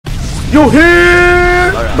You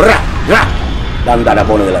hear? Brah, brah. Dan tak ada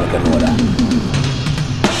panggilan kedua dah.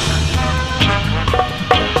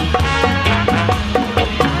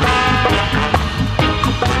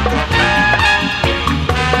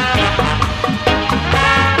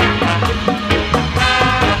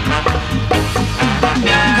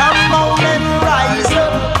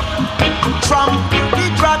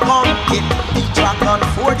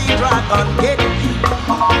 For the dragon get you.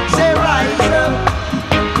 Say rise up,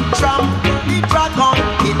 trample the dragon,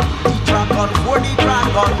 get the dragon for the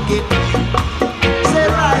dragon get you. Say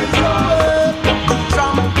rise up,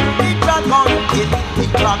 trample the dragon, get the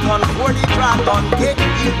dragon for the dragon get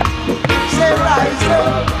you. Say rise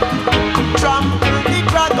up, trample the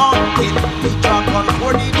dragon, get the dragon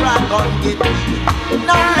for the dragon get you.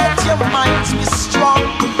 Now let your minds be strong,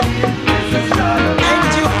 and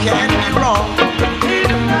you can be wrong.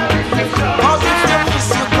 Cause if you miss,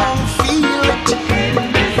 you gon' feel it.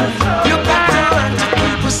 You got to learn to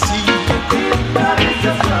keep a secret.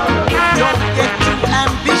 Don't get too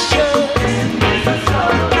ambitious.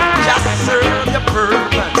 Just serve your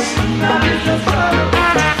purpose.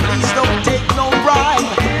 Please don't take no bribe.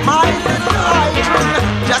 My little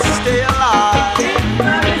hydrant, just stay alive.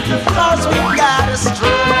 Cause we gotta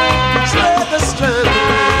struggle, struggle, struggle.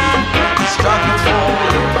 Struggle for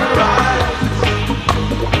your life.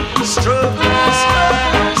 Struggle,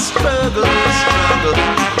 struggle, struggle, struggle.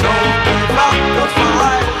 Don't give up the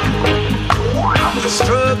fight.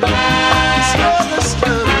 Struggle, struggle,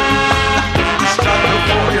 struggle. Struggle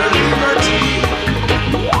for your liberty.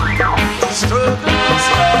 Struggle,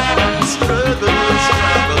 struggle, struggle,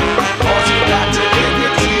 struggle. Cause you got to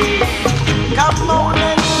dignity. Come on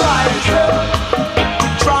and rise up.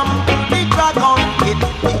 Trample the dragon, get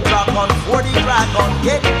the dragon for the dragon,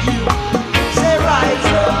 get you. Say rise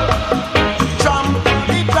up.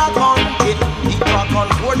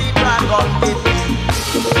 For the dragon get you.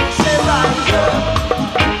 Say rise up,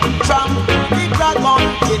 trample the dragon,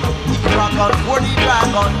 get the dragon for the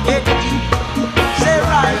dragon get you. Say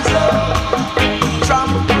rise up,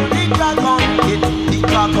 trample the dragon, get the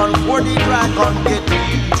dragon for the dragon get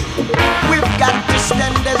you. We've got to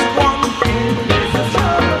stand as one.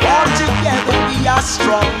 All together we are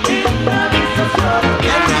strong.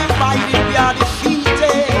 And divided we are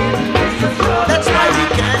defeated. That's why we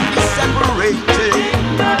can't be separated.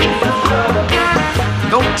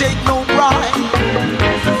 Don't take no bribe.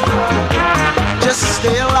 Just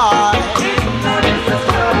stay alive.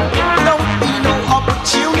 Don't be no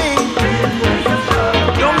opportunity.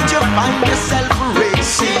 Don't you find yourself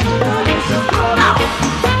racing?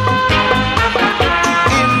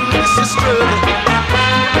 In this struggle.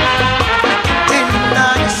 In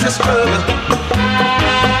this struggle.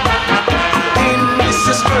 In this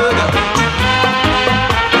struggle.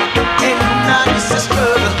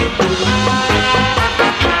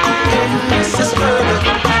 In this struggle.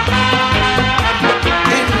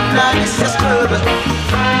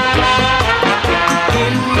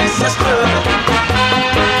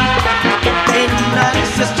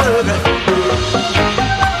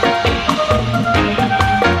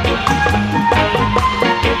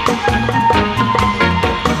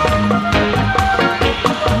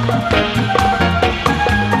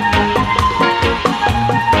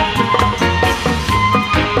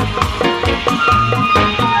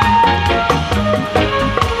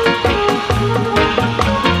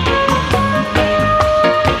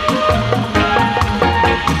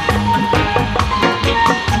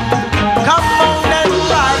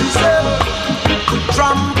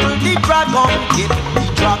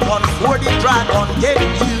 For the dragon get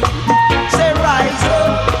you. Say rise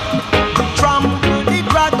up, trample the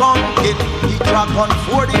dragon, get the dragon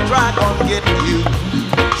for the dragon get you.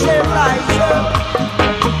 Say rise up,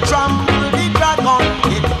 trample the dragon,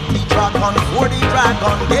 get the dragon for the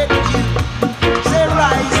dragon get you. Say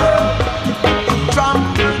rise up,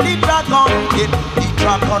 trample the dragon, get the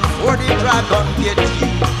dragon for the dragon get you.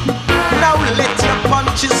 Now let your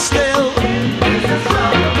punches still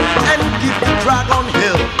and give the dragon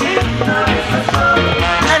hill.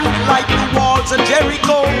 And like the walls of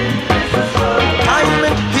Jericho, time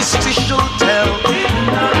and history shall tell.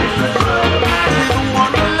 With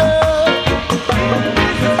one love,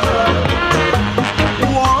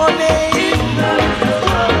 one aim,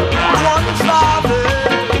 one father,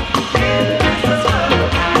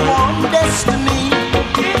 one destiny.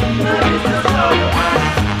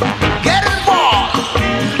 Get involved,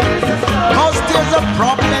 cause there's a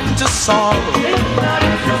problem to solve.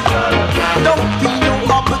 Don't be no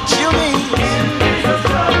opportunity.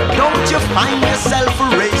 Don't you find yourself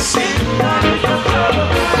racing?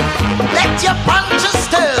 Let your punches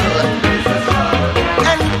still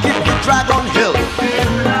and give the Dragon Hill.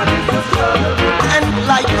 And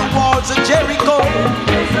like the walls of Jericho,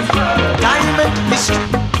 diamond history.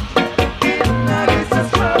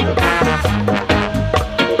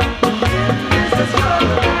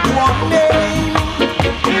 One name,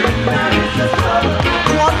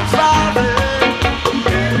 one father,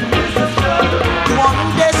 one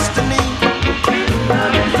destiny.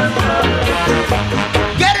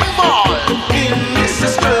 Get involved in this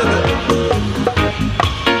struggle.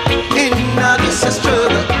 In this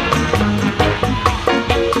struggle.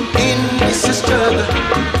 In this struggle.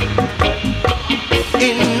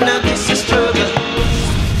 In this struggle.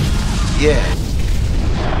 Yeah.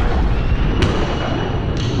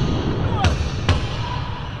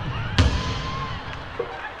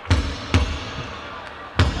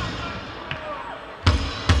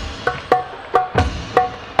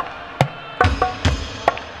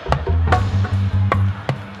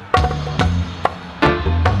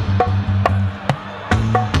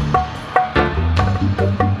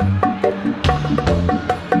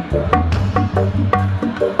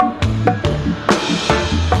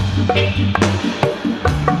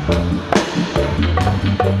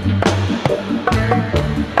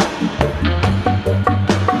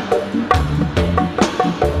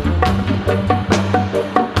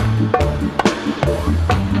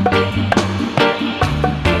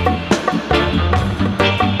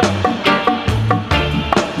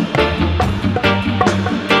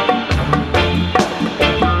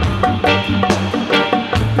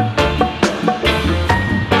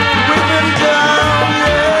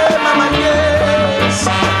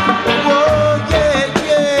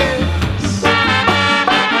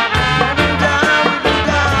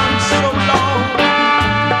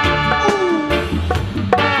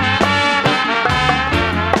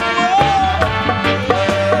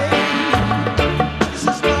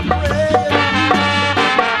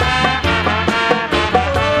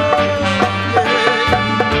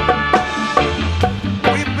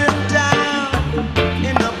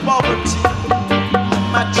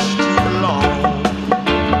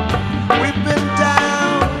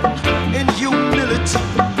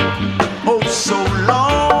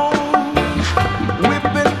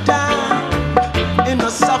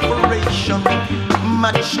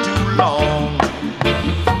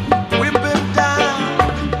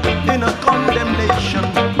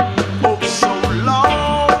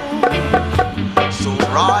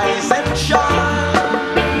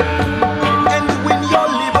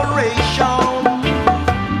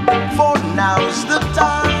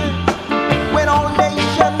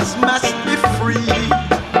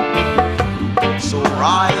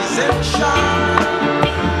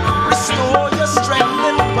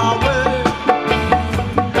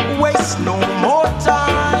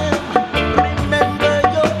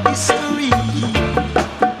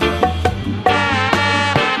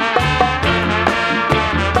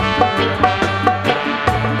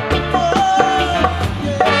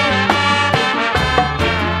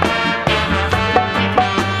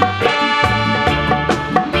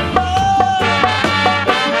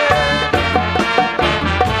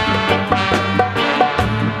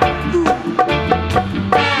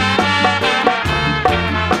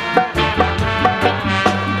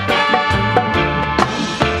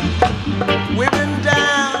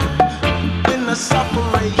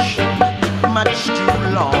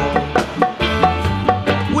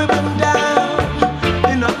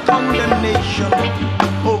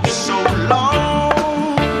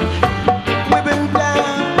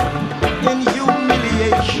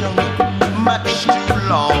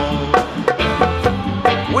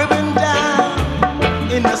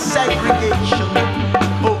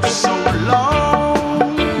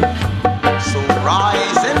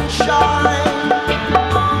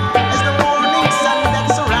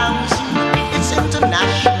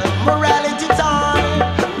 International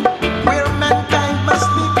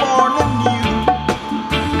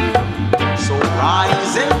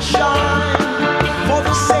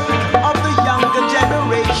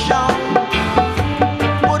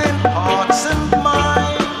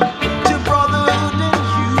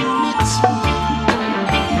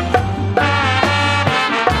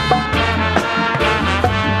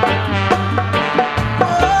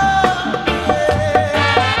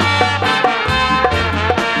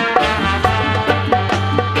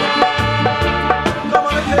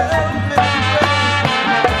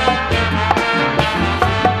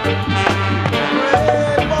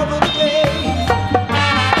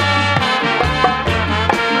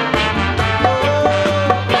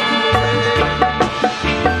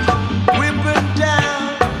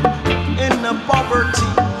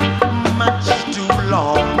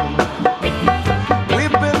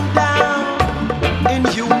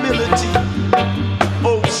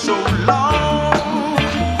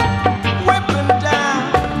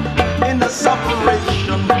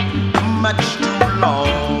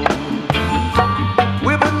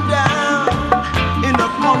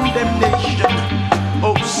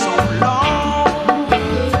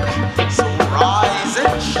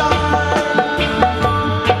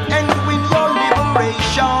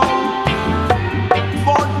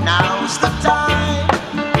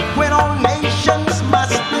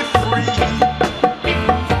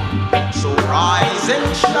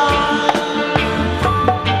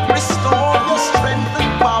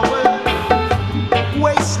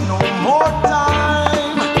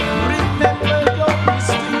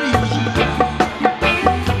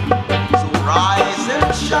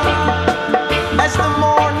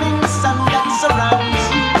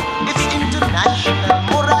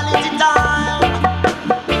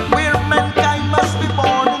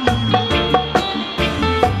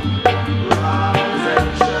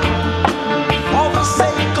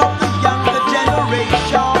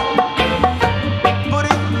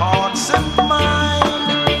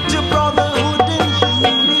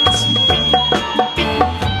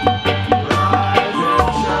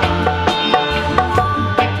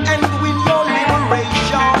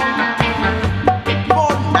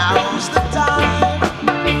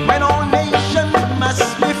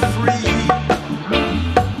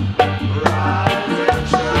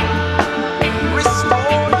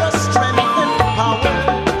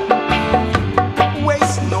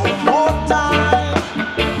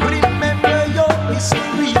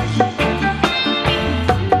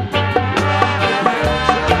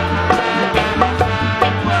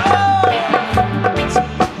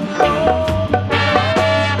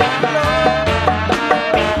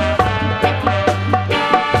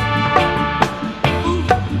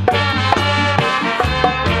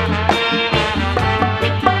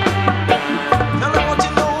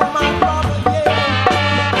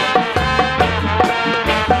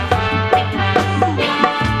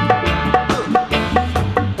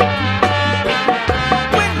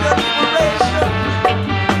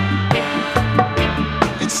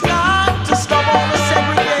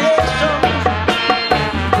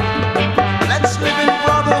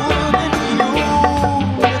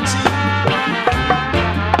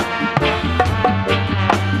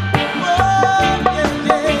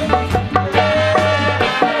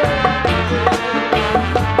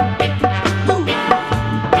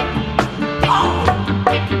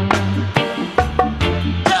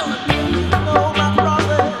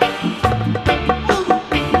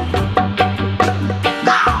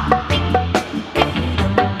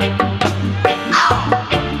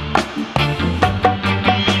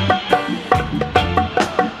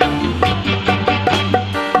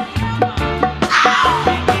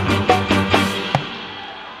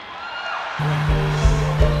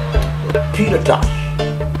Peter Tosh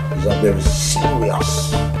is a very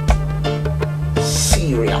serious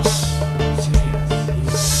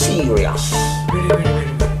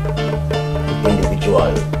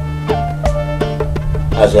individual.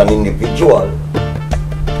 As an individual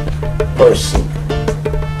person,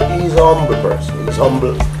 he's a humble person. He's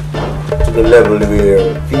humble to the level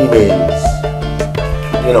where females,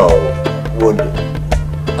 you know, would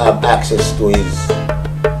have access to his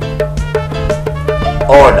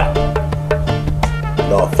order,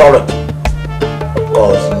 the authority,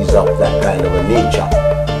 because he's of that kind of a nature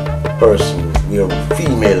person where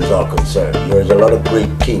females are concerned. There's a lot of great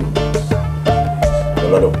kings, a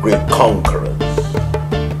lot of great conquerors,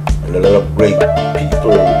 and a lot of great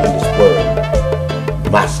people in this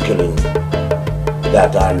world, masculine,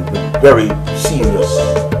 that are very serious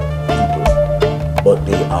people, but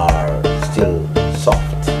they are still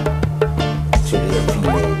soft to their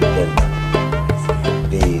female gender.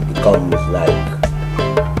 They become like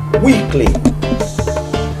weaklings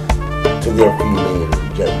to their female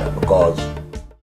gender because